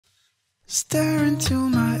Stare into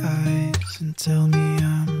my eyes and tell me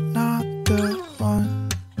I'm not the one.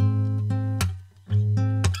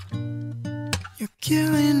 You're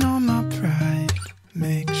killing all my pride.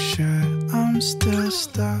 Make sure I'm still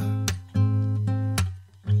stuck.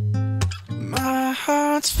 My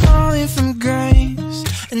heart's falling from grace,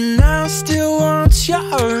 and I still want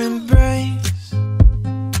your embrace.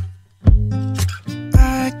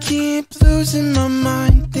 I keep losing my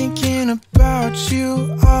mind, thinking about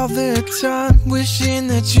you all the time, wishing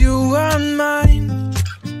that you were mine.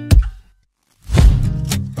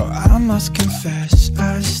 Oh, I must confess,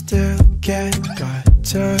 I still get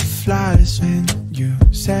butterflies when you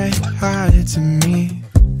say hi to me.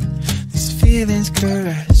 These feelings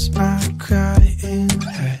caress my crying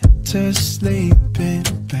head to sleep in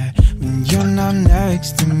bed when you're not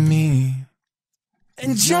next to me.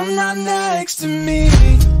 And you're not next to me.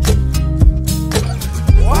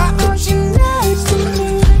 Why aren't you next to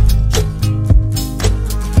me?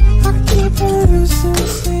 I keep losing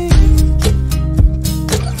sleep,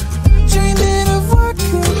 dreaming of what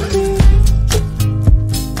could be.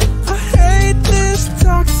 I hate this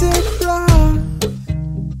toxic love.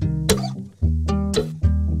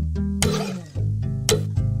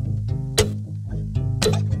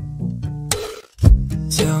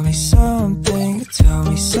 Tell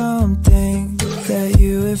me something that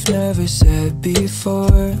you have never said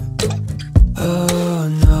before. Oh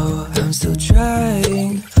no, I'm still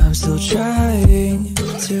trying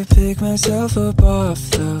to pick myself up off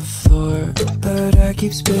the floor, but I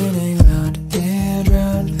keep spinning round and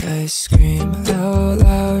round. I scream out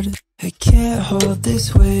loud, I can't hold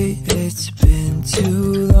this weight, it's been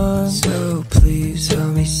too long. So please tell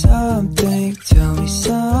me something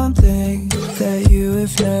that you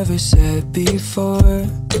have never said before.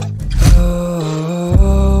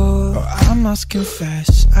 Oh, I must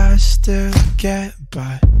confess, I still get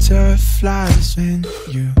butterflies when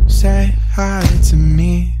you say hi to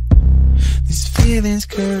me. These feelings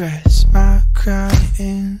caress my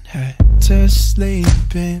crying head to sleep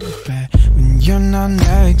in bed when you're not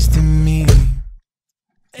next to me.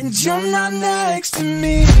 And you're not next to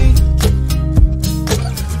me.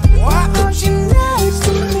 Why aren't you next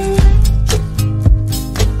to me?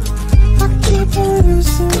 I keep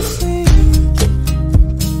losing sleep,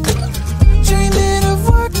 dreaming of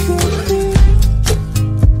what could be.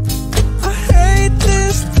 I hate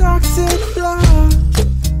this toxic love.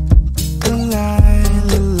 La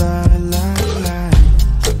la la la la,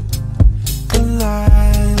 la la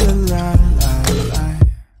la la la,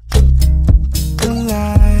 la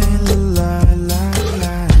la la la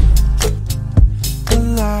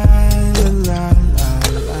la, la la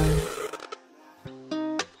la.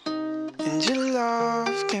 And your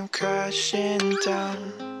love came crashing down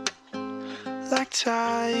like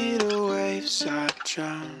tidal waves I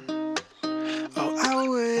drown. Oh, I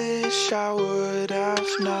wish I would have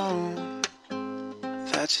known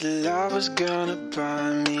that your love was gonna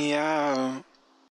burn me out.